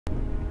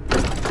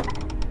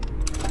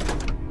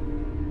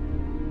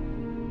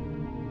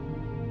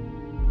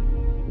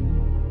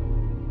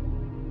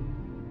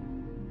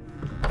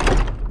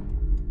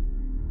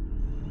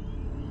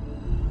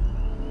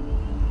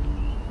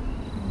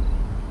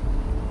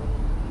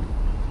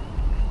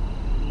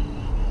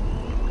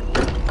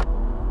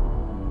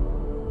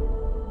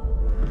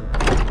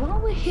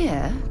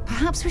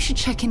Perhaps we should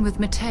check in with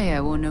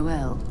Mateo or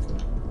Noel.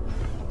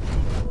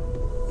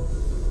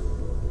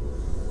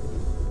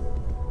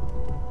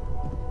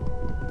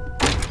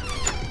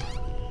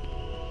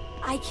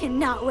 I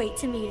cannot wait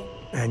to meet him.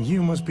 And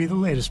you must be the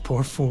latest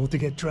poor fool to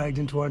get dragged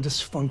into our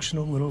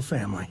dysfunctional little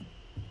family.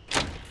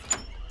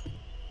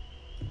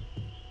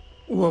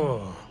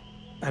 Whoa.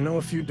 I know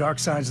a few dark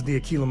sides of the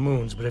AKILA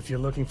moons, but if you're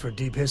looking for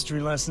deep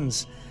history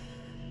lessons,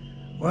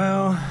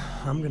 well,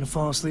 I'm gonna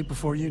fall asleep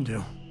before you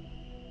do.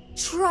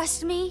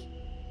 Trust me.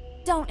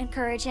 Don't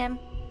encourage him.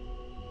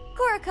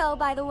 Kuriko,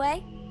 by the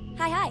way.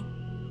 Hi.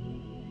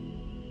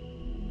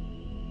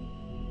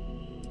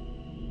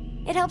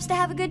 It helps to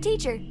have a good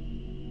teacher.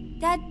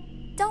 Dad,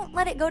 don't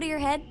let it go to your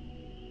head.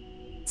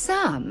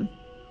 Sam?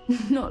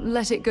 Not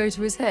let it go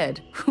to his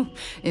head?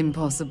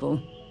 Impossible.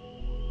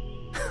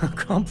 A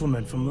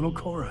compliment from little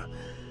Cora.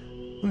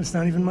 It's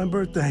not even my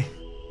birthday.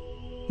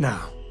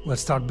 Now,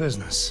 let's talk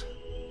business.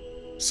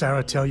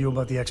 Sarah tell you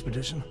about the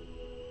expedition?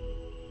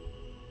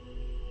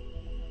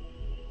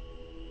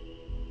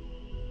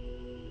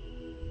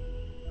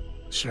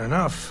 Sure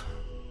enough,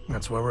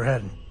 that's where we're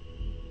heading.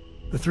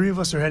 The three of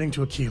us are heading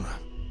to AKILA,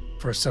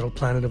 first settled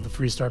planet of the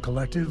Freestar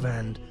Collective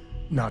and,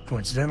 not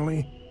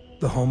coincidentally,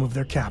 the home of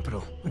their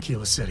capital,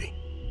 AKILA City.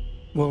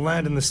 We'll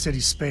land in the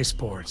city's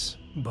spaceports,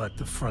 but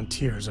the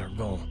frontier's our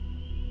goal.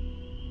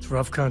 It's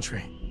rough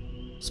country.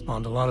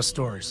 Spawned a lot of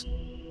stories.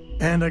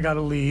 And I got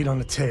a lead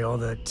on a tale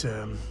that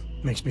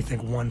makes me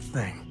think one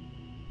thing.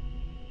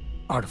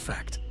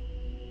 Artifact.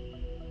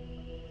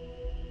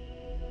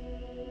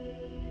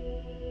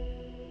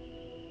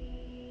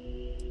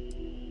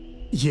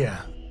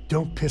 Yeah,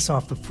 don't piss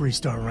off the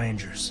Freestar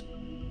Rangers.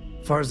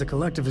 As far as the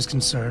Collective is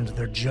concerned,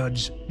 they're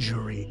judge,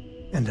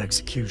 jury, and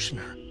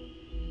executioner.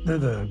 They're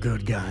the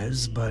good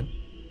guys, but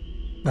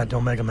that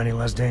don't make them any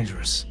less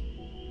dangerous.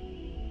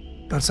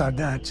 Outside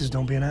that, just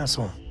don't be an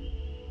asshole.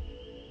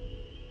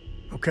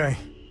 Okay,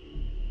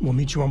 we'll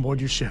meet you on board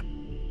your ship.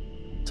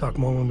 Talk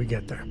more when we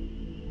get there.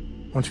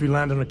 Once we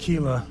land on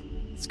AKILA,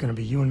 it's gonna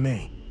be you and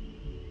me.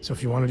 So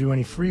if you want to do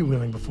any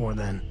freewheeling before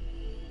then,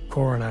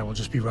 Cora and I will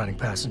just be riding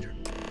passenger.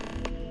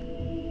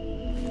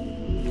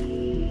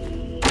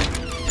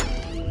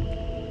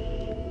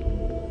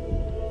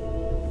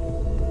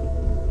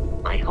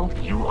 I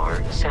hope you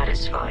are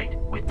satisfied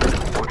with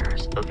the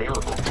orders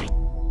available to you.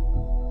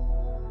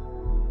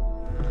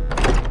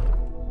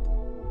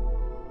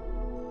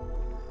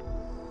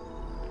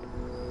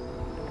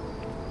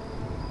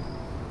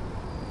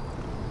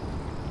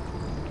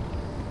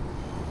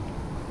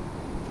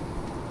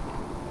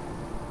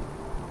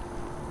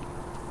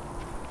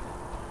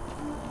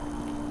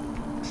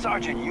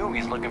 Sergeant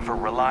Yumi's looking for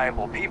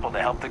reliable people to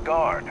help the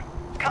guard.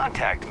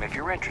 Contact him if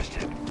you're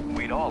interested.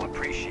 We'd all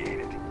appreciate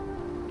it.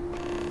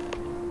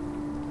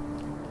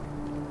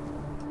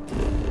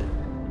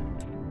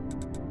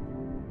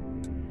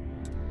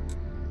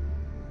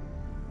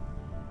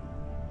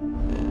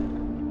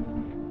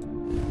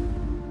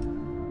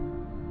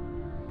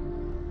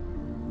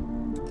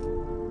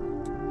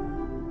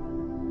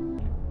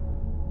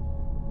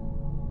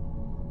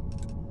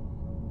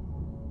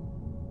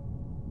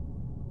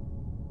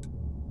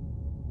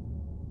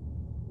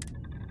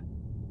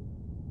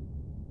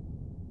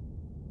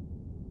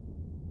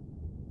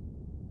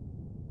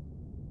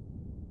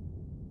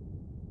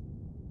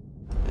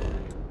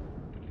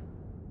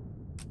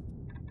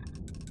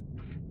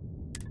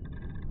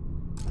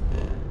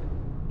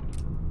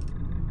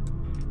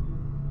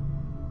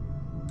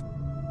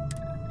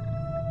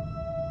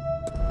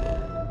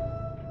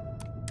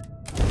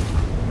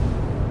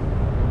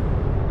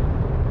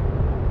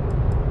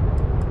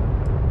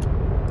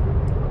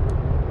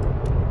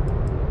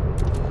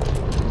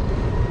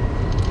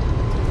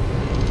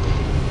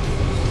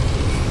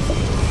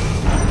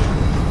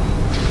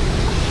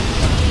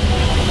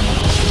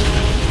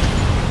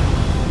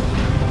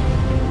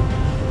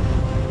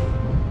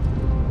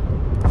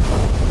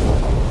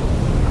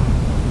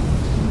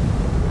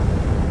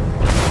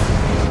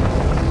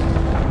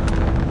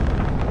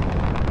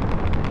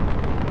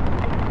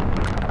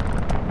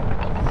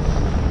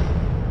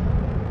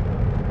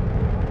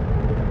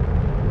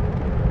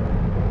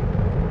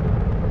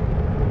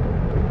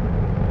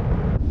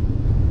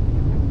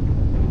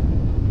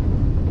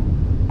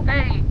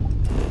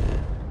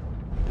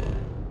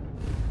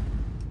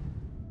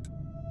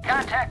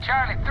 Contact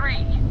Charlie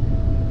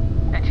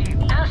 3. That's you.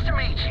 Nice to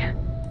meet you.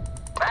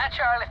 Bye,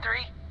 Charlie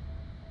 3.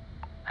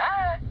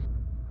 Hi.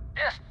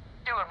 Just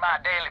doing my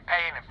daily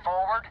paying it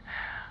forward.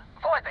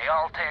 Avoid the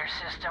Altair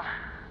system.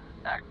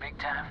 Like big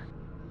time.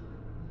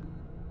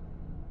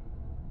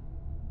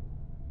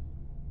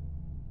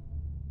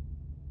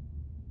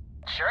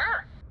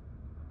 Sure.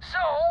 So,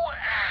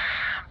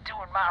 I'm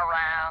doing my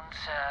rounds,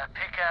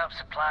 pick up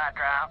supply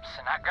drops,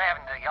 and I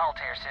grabbing the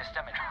Altair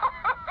system, and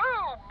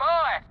oh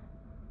boy!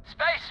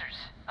 Spacers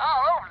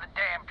all over the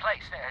damn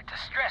place there.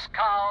 Distress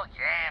call,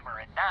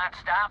 yammering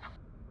nonstop.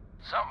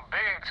 Something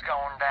big's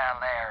going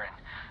down there, and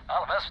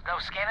all of us with no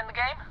skin in the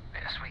game,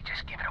 best we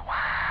just give it a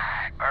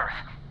wide berth.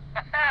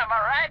 Am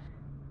I right?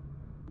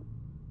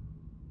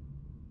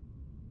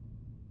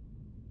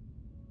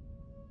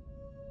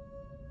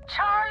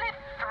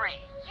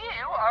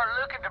 are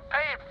looking to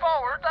pay it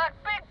forward like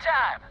big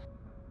time.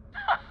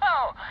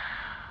 Oh,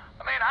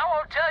 I mean, I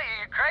won't tell you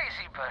you're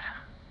crazy, but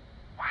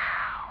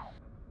wow.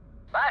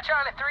 Bye,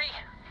 Charlie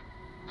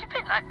 3. You've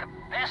been like the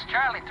best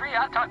Charlie 3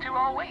 I talked to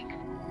all week.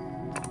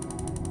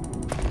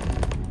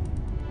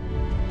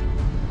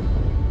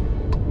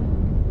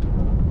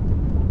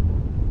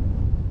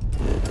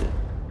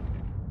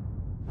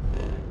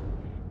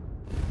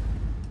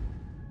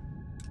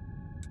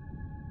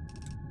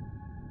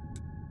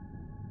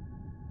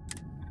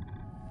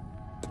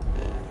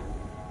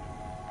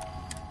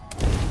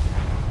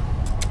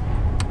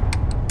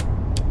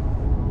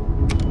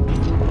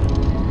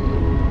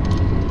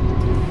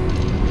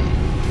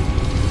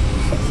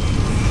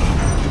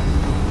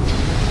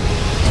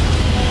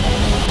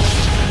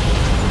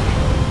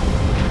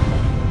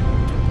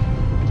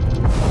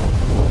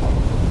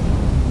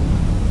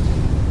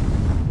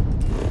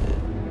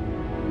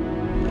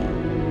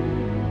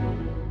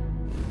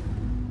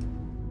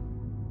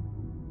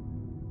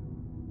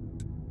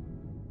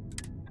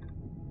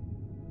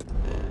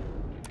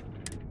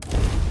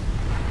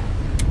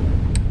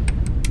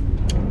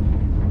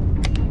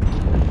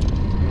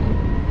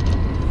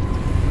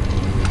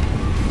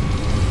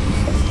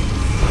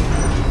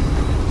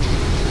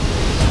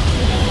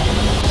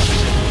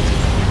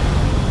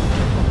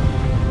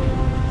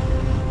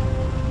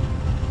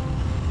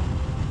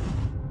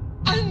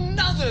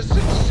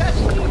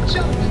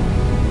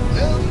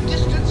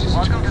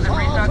 Welcome to the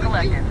Freestar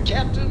Collective.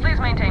 Captain. Please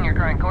maintain your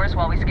current course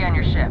while we scan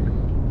your ship.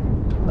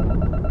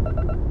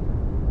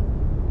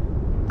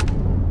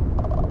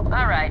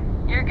 Alright,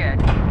 you're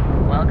good.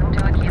 Welcome to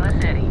AKILA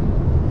City.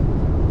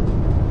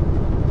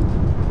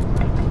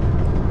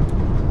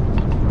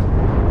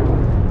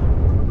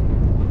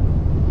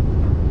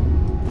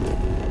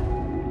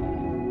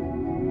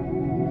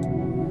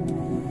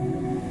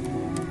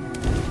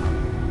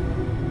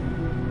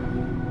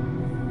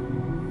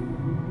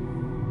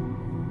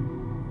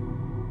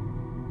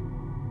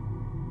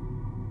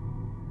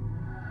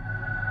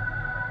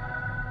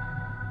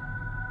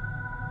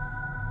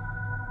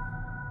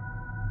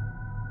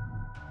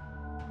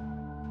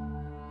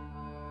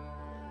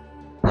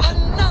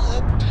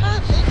 Another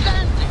perfect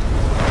landing.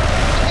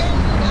 10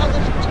 out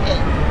of 10.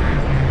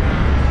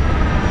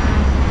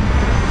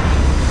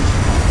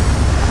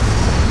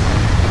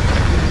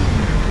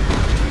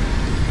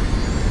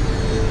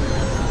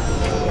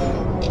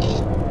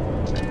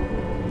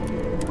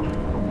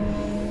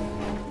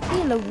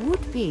 AKILA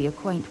would be a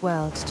quaint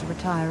world to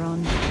retire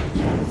on,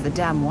 if the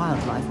damn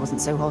wildlife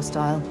wasn't so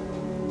hostile.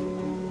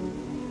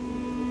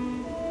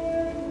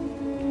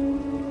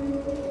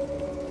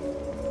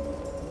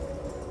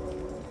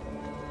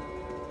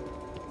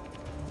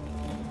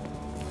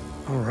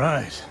 All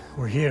right,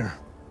 we're here.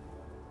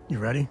 You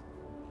ready?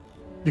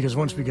 Because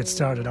once we get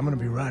started, I'm gonna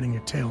be riding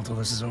your tail till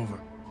this is over.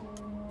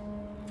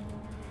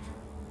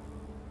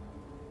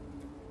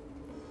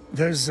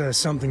 There's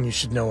something you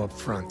should know up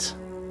front.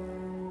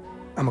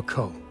 I'm a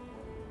Coe.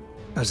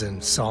 As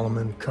in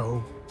Solomon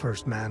Coe,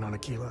 first man on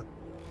AKILA.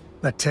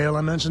 That tale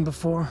I mentioned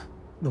before,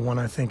 the one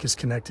I think is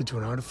connected to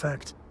an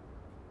artifact,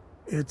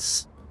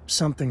 it's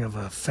something of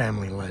a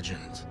family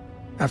legend.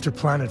 After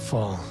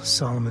Planetfall,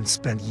 Solomon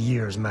spent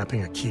years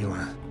mapping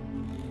AKILA,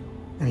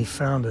 and he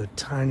found a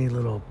tiny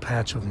little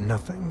patch of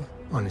nothing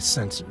on his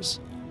sensors.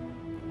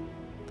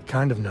 The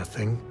kind of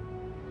nothing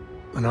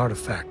an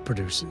artifact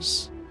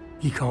produces.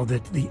 He called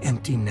it the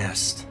Empty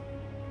Nest.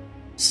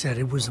 Said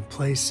it was a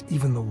place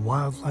even the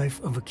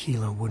wildlife of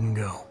AKILA wouldn't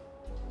go.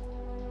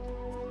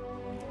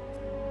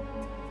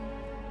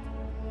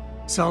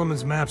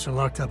 Solomon's maps are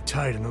locked up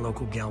tight in the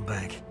local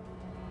GALBANK.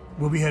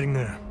 We'll be heading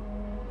there.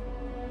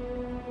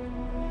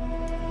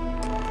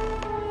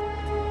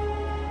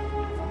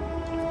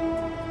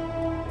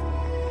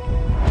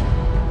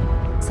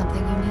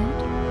 Something you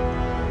need?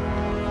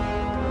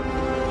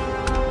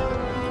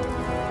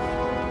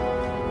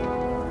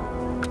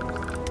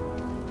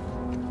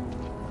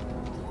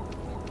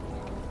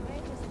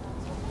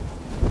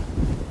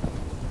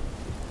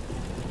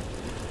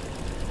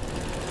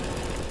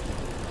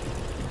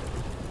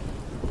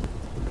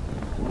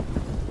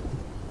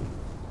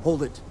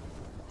 Hold it.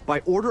 By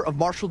order of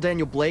Marshal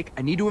Daniel Blake,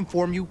 I need to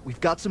inform you we've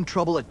got some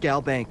trouble at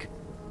GALBANK.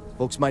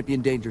 Folks might be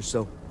in danger,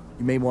 so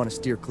you may want to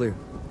steer clear.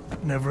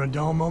 Never a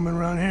dull moment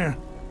around here.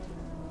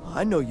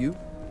 I know you.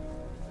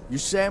 You're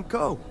Sam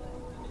Coe.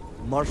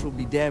 The Marshal will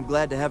be damn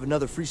glad to have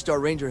another Freestar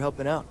Ranger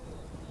helping out.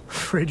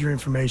 Afraid your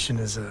information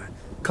is a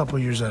couple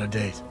years out of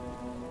date.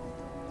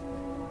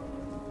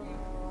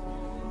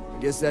 I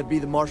guess that'd be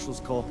the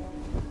Marshal's call.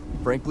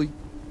 Frankly,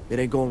 it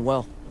ain't going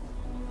well.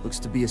 Looks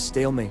to be a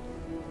stalemate.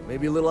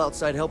 Maybe a little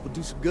outside help would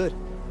do some good.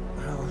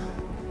 Well,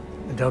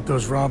 I doubt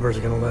those robbers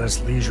are gonna let us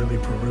leisurely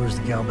peruse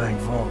the GALBANK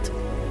vault.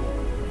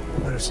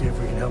 Better see if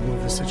we can help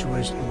move the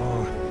situation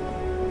along.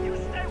 You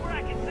stay where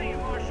I can see you,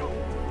 Marshal.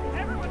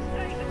 Everyone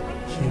stays in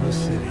front of AKILA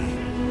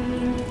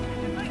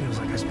City. Feels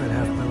like I spent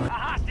half my a life.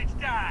 hostage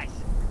dies.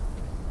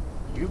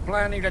 You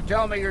planning to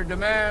tell me your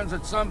demands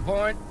at some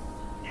point?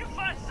 You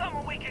find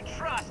someone we can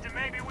trust, and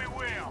maybe we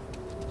will.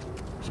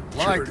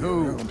 Like Security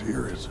who? around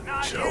here is a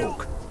Not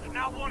joke. you,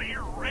 not one of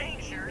your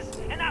rangers,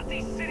 and not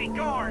these city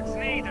guards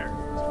neither.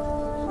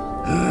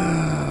 What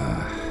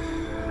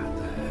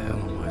the hell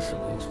am I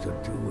supposed to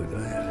do with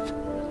that?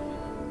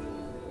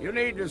 You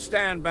need to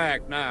stand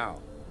back now.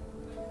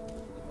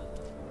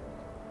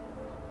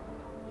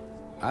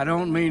 I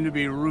don't mean to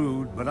be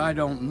rude, but I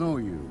don't know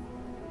you.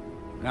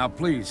 Now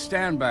please,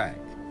 stand back.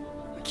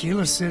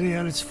 AKILA City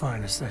at its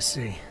finest, I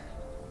see.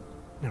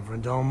 Never a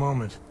dull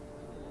moment.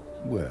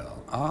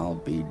 Well, I'll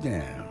be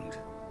damned.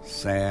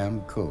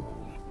 Sam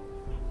Cole.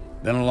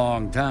 Been a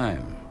long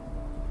time.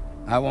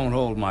 I won't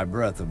hold my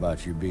breath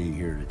about you being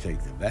here to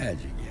take the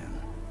badge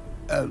again.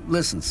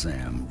 Listen,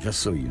 Sam, just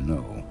so you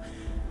know,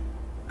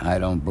 I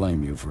don't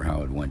blame you for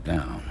how it went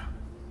down.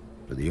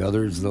 For the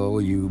others, though,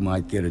 you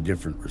might get a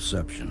different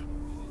reception.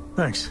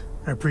 Thanks.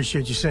 I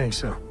appreciate you saying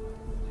so.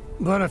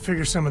 But I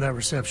figure some of that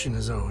reception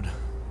is owed.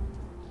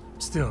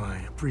 Still, I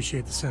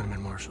appreciate the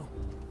sentiment, Marshal.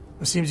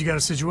 It seems you got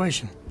a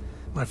situation.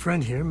 My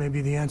friend here may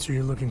be the answer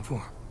you're looking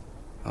for.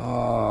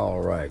 All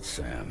right,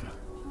 Sam.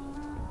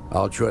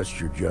 I'll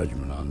trust your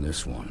judgment on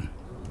this one.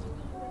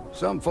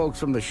 Some folks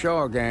from the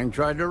Shaw gang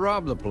tried to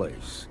rob the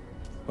place,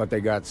 but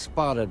they got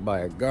spotted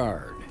by a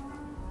guard.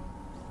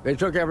 They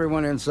took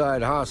everyone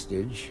inside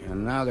hostage,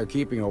 and now they're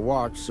keeping a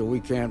watch so we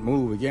can't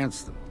move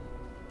against them.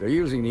 They're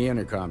using the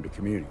intercom to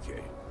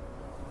communicate.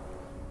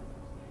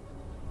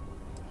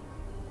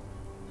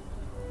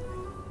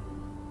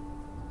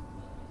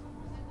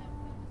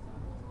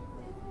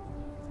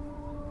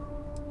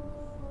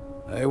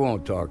 They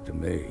won't talk to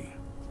me.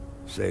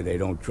 Say they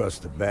don't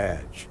trust the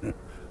badge.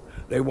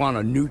 They want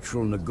a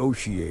neutral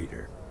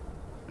negotiator.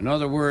 In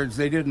other words,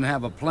 they didn't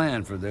have a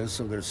plan for this,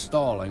 so they're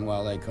stalling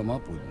while they come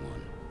up with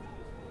one.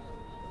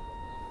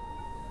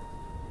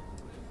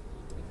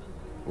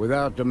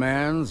 Without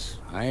demands,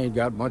 I ain't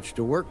got much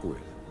to work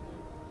with.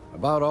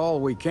 About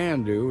all we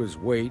can do is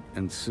wait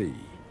and see.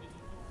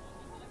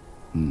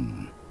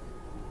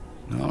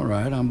 All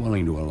right, I'm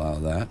willing to allow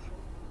that.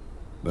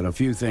 But a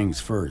few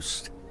things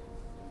first.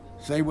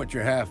 Say what you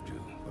have to,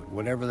 but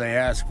whatever they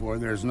ask for,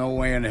 there's no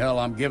way in hell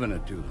I'm giving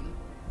it to them.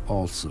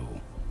 Also,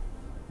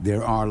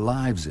 there are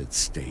lives at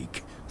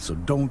stake, so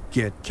don't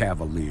get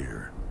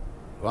cavalier.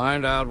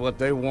 Find out what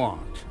they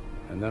want,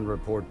 and then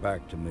report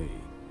back to me.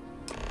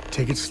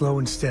 Take it slow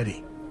and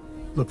steady.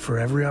 Look for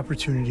every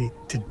opportunity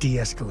to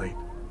de-escalate.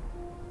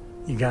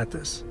 You got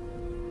this.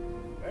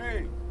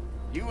 Hey,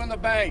 you in the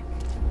bank.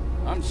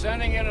 I'm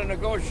sending in a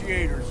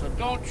negotiator, so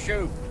don't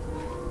shoot.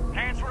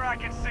 Hands where I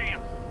can see him,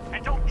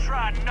 and don't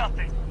try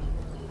nothing.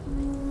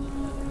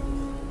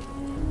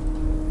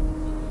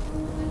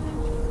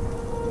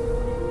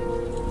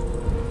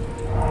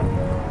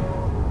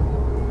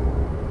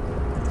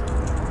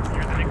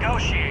 You're the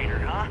negotiator,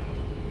 huh?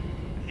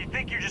 If you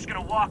think you're just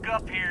gonna walk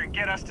up here and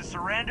get us to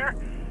surrender,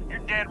 you're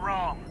dead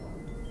wrong.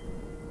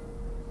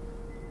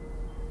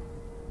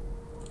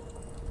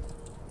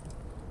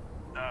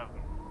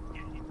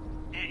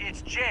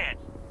 It's Jed.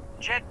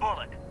 Jed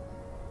Bullock.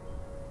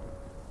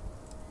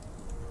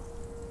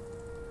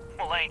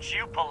 Well, ain't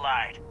you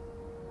polite?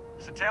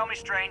 So tell me,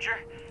 stranger,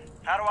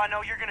 how do I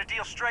know you're gonna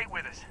deal straight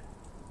with us?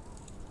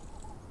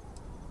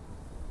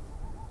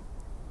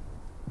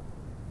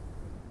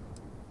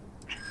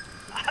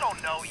 I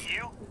don't know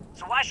you,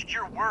 so why should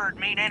your word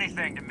mean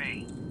anything to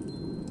me?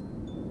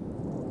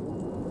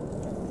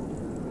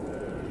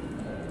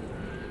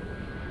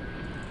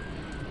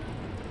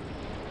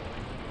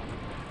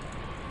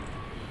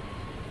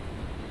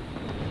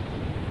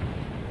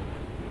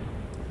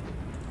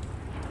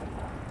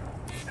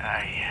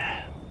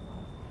 I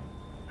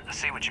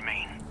see what you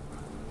mean.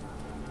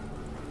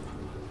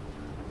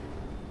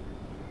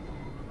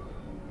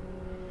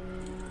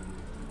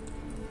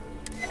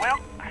 Well,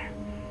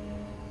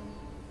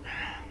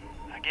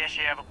 I guess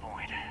you have a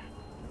point.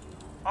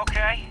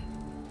 Okay,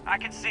 I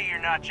can see you're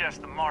not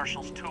just the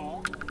Marshal's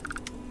tool.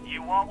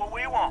 You want what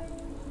we want.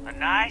 A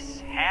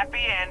nice,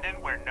 happy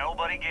ending where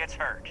nobody gets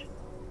hurt.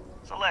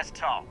 So let's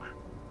talk.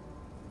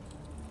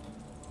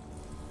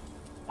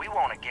 We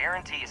want to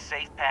guarantee a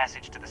safe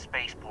passage to the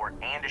spaceport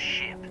and a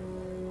ship.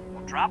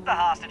 We'll drop the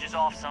hostages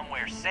off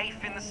somewhere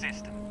safe in the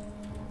system.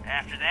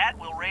 After that,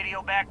 we'll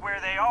radio back where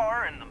they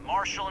are, and the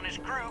Marshal and his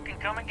crew can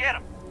come and get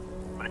them.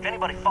 But if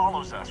anybody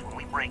follows us when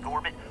we break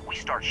orbit, we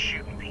start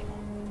shooting people.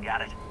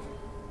 Got it?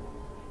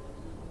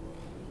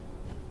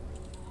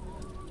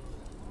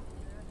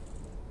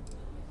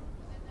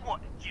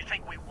 What, you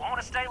think we want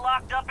to stay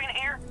locked up in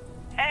here?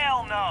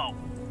 Hell no!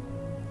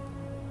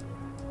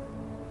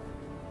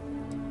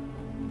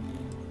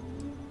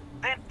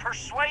 Then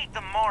persuade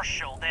the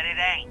Marshal that it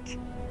ain't.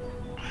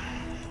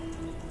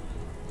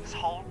 This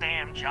whole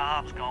damn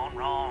job's gone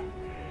wrong.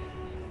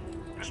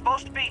 It was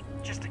supposed to be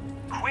just a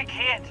quick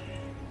hit.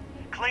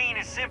 Clean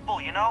and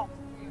simple, you know?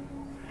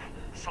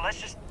 So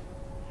let's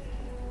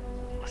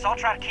all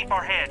try to keep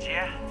our heads,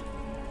 yeah?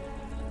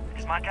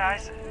 Because my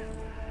guys,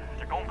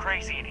 they're going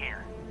crazy in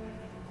here.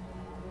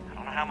 I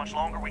don't know how much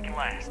longer we can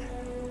last.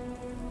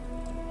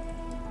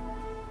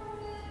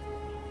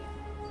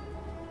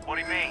 What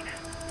do you mean?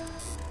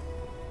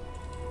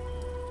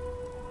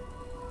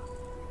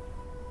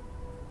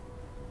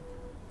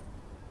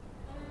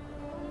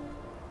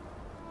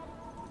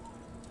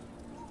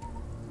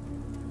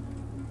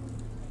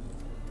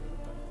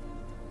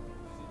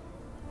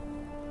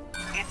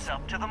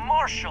 up to the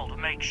Marshal to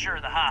make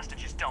sure the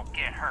hostages don't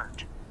get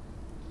hurt.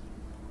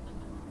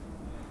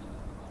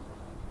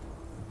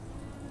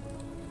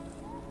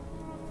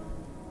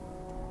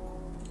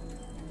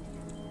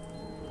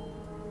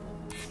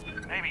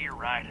 Maybe you're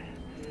right.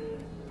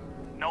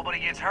 Nobody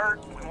gets hurt,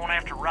 we won't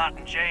have to rot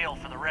in jail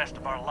for the rest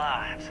of our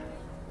lives.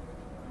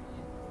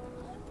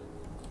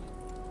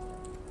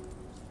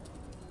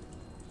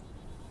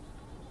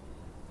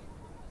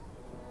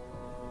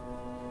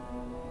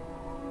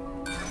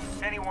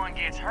 If anyone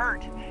gets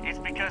hurt, it's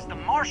because the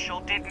Marshal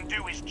didn't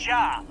do his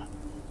job.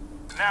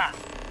 Nah,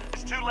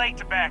 it's too late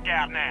to back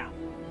out now.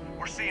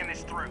 We're seeing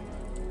this through.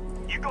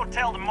 You go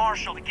tell the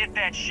Marshal to get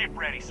that ship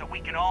ready so we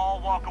can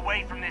all walk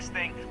away from this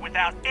thing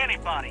without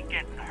anybody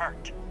getting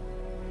hurt.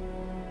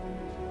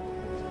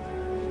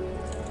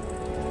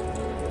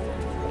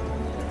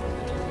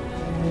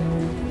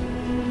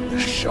 The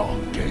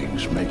Shark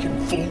Gang's making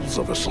fools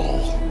of us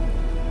all.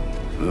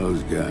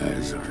 Those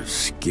guys are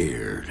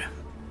scared.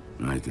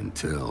 I can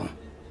tell.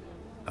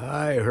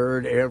 I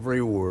heard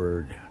every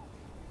word.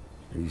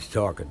 He's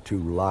talking too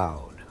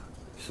loud.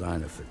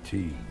 Sign of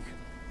fatigue.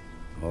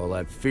 All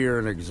that fear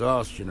and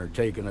exhaustion are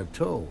taking a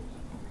toll.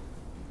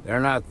 They're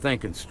not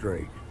thinking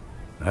straight.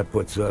 That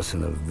puts us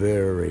in a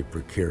very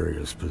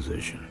precarious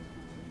position.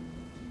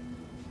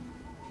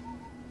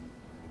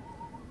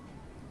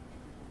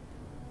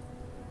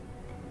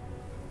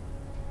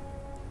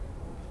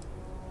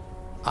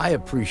 I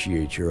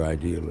appreciate your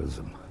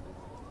idealism,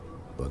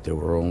 but there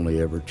were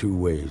only ever two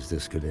ways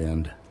this could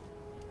end.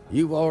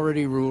 You've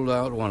already ruled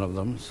out one of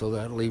them, so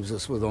that leaves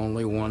us with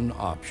only one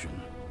option.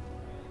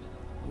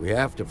 We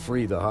have to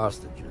free the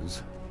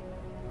hostages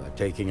by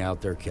taking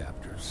out their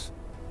captors.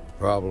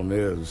 Problem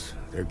is,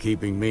 they're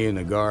keeping me and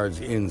the guards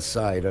in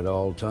sight at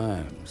all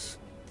times.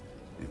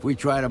 If we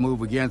try to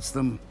move against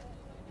them,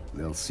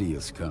 they'll see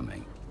us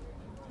coming.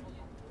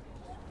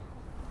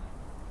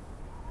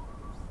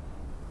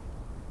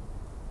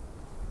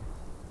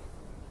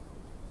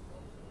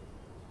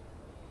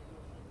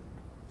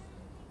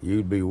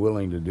 You'd be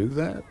willing to do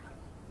that?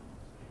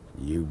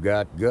 You've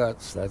got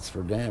guts, that's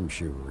for damn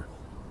sure.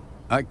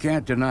 I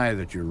can't deny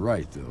that you're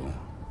right, though.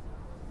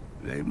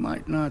 They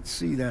might not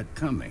see that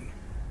coming.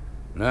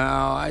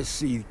 Now, I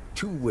see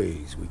two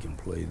ways we can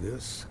play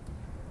this.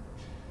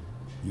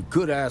 You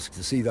could ask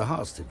to see the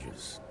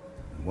hostages.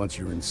 And once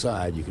you're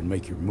inside, you can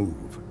make your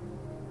move.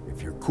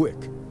 If you're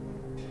quick,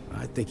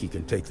 I think you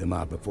can take them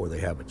out before they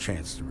have a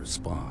chance to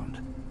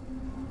respond.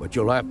 But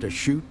you'll have to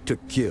shoot to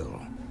kill.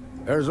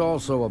 There's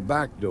also a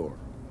back door.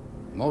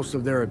 Most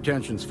of their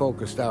attention's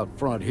focused out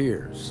front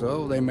here,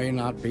 so they may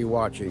not be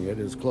watching it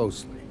as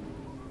closely.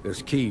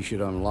 This key should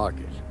unlock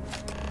it.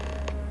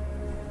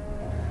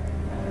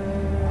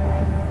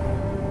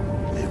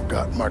 They've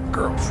got my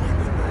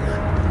girlfriend in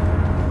there.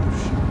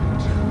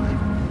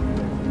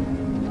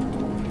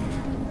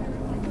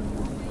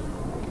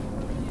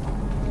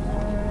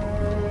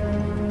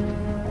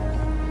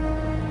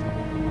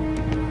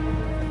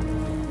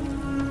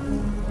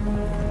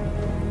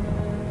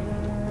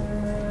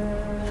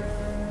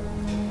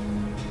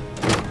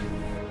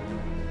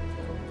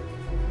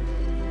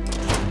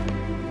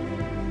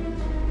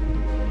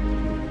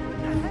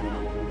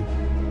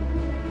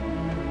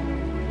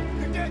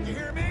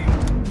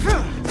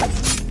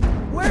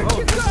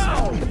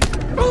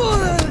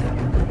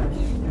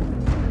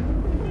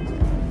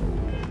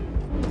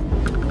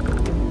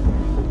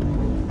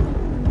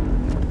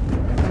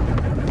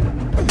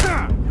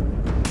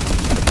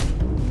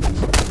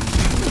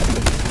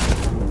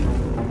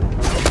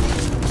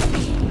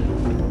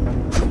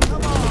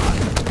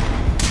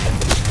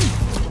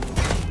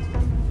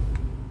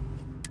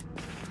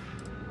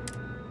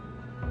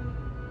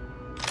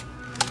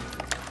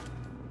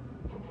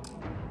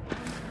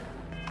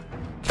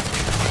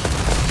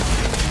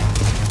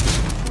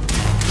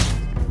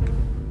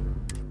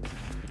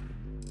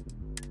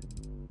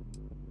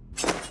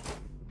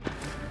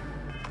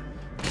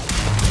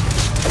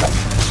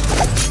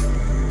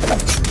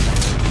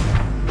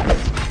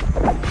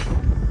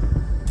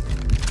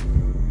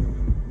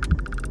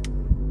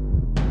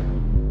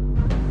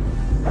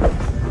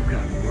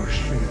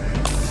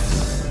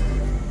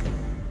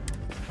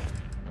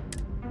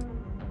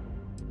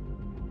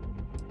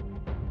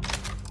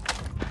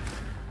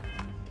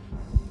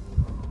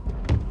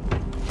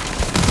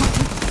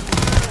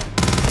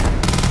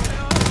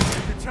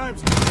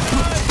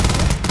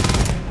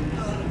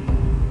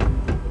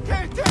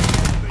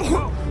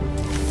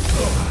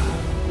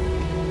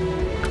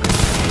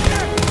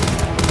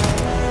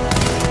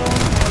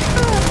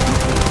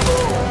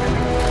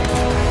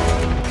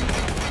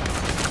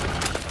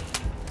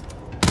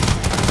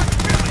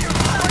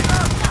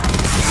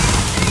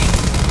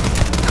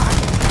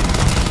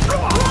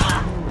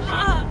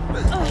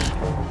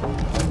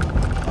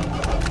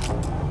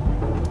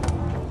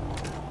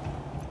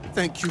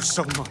 Thank you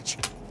so much.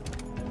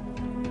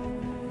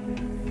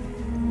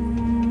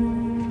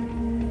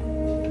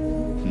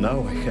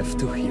 Now I have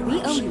two heroes.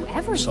 We owe you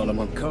everything.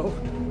 Solomon Coe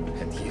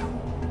and you.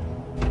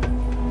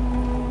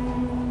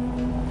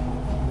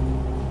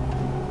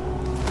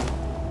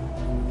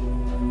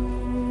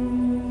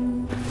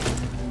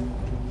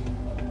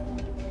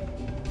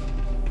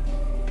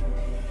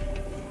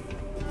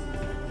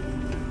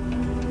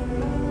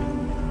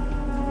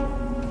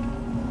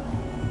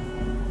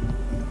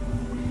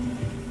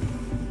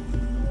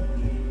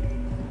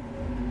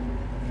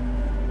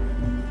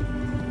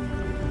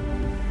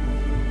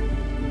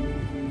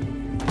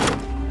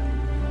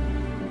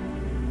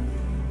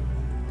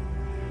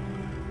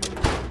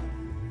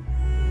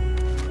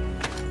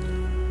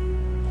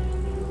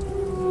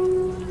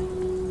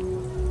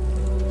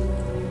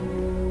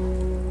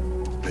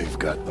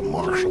 the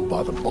Marshal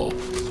by the boat.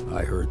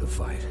 I heard the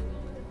fight.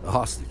 The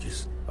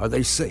hostages, are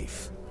they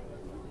safe?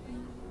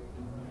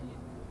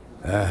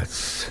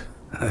 That's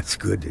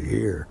good to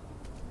hear.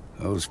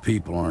 Those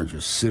people aren't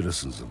just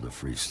citizens of the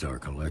Freestar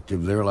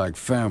Collective, they're like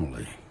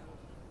family.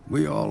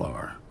 We all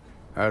are.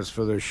 As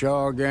for the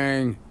Shaw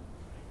gang,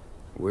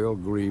 we'll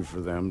grieve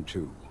for them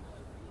too.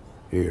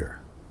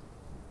 Here,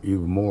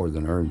 you've more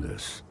than earned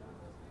this.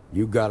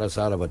 You got us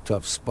out of a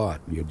tough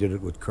spot, and you did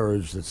it with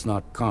courage that's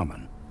not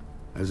common.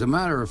 As a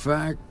matter of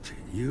fact,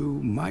 you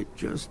might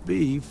just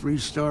be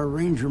Freestar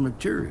Ranger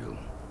material.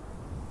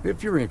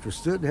 If you're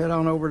interested, head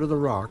on over to the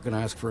Rock and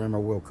ask for Emma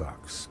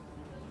Wilcox.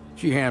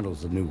 She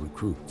handles the new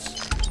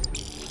recruits.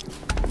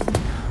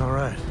 All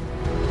right.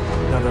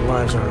 Now that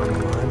lives are on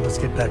the line, let's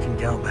get back in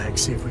GALBANK,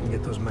 see if we can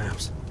get those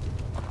maps.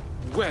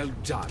 Well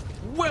done.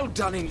 Well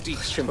done indeed.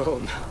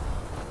 Shimon,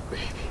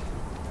 baby.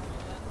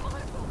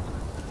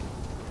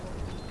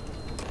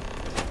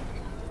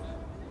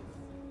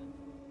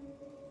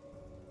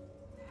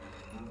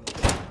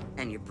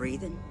 And you're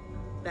breathing?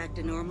 Back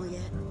to normal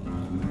yet?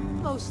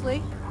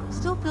 Mostly.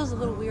 Still feels a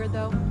little weird,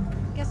 though.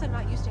 Guess I'm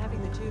not used to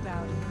having the tube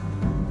out.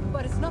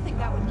 But it's nothing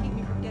that would keep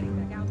me from getting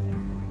back out there.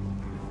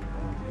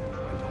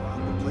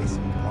 The place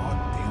in broad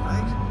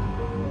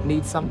daylight?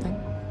 Need something?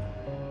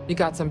 You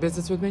got some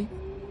business with me?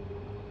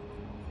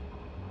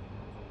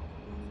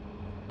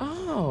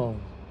 Oh.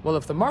 Well,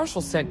 if the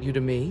Marshal sent you to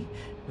me,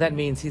 that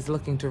means he's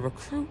looking to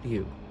recruit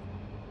you.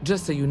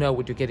 Just so you know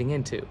what you're getting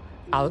into,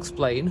 I'll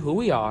explain who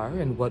we are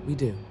and what we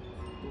do.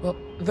 Well,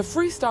 the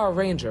Freestar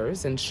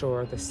Rangers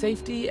ensure the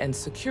safety and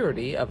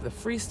security of the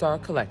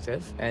Freestar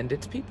Collective and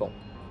its people.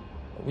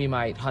 We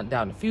might hunt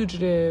down a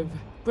fugitive,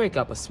 break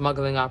up a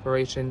smuggling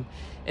operation,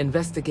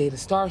 investigate a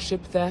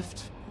starship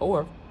theft,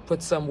 or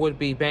put some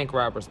would-be bank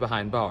robbers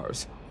behind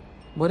bars.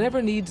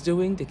 Whatever needs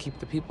doing to keep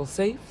the people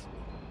safe,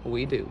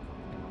 we do.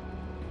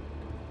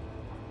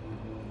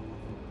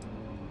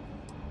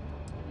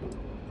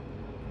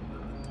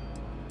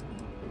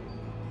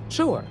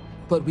 Sure,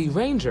 but we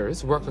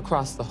Rangers work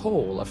across the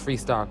whole of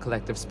Freestar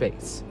Collective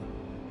space.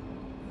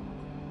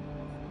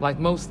 Like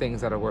most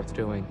things that are worth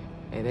doing,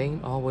 it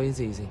ain't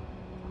always easy.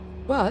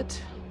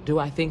 But, do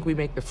I think we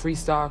make the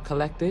Freestar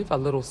Collective a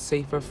little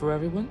safer for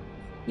everyone?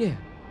 Yeah,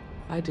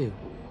 I do.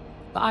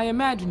 I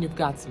imagine you've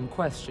got some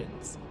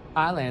questions.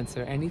 I'll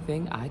answer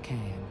anything I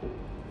can.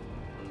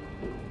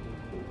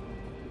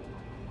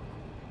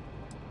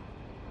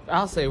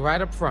 I'll say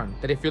right up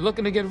front that if you're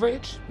looking to get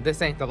rich,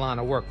 this ain't the line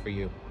of work for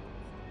you.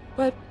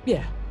 But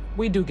yeah,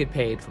 we do get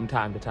paid from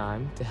time to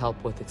time to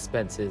help with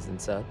expenses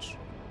and such.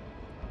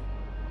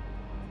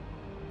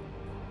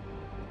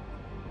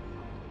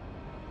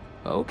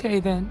 Okay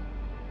then.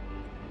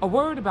 A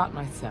word about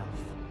myself.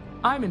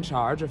 I'm in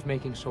charge of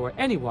making sure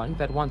anyone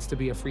that wants to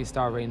be a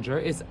Freestar Ranger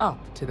is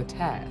up to the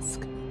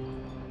task.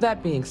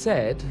 That being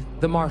said,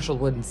 the Marshal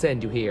wouldn't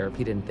send you here if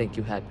he didn't think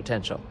you had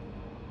potential.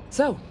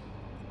 So,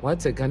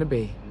 what's it gonna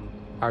be?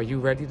 Are you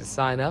ready to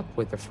sign up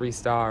with the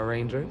Freestar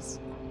Rangers?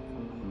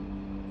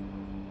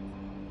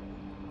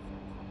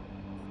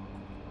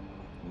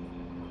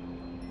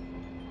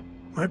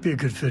 Might be a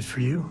good fit for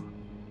you.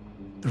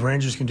 The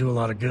Rangers can do a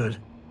lot of good.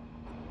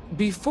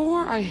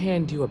 Before I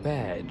hand you a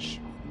badge,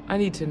 I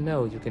need to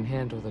know you can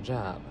handle the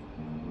job.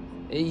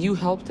 You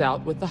helped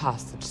out with the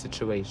hostage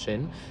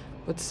situation,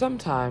 but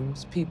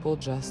sometimes people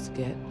just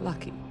get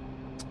lucky.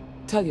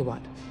 Tell you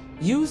what,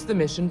 use the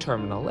mission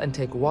terminal and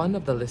take one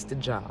of the listed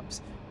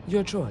jobs.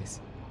 Your choice.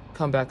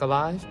 Come back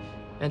alive,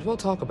 and we'll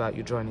talk about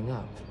you joining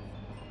up.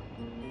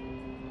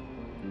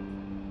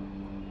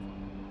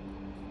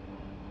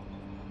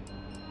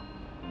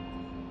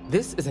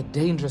 This is a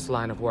dangerous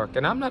line of work,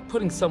 and I'm not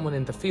putting someone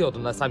in the field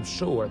unless I'm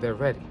sure they're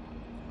ready.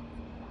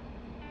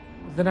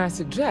 Then I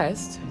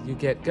suggest you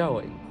get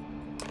going.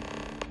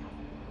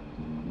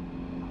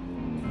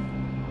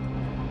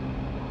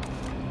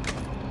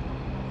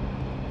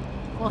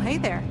 Well, hey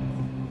there.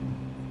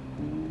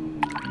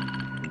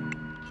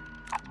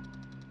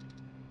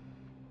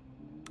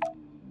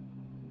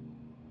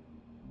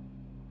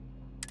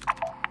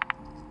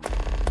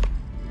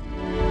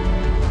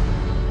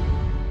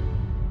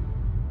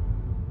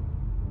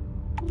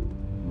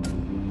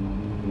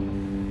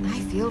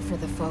 For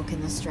the folk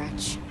in the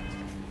stretch.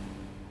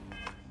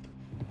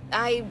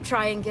 I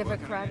try and give a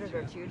credit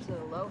or two to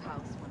the Low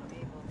House when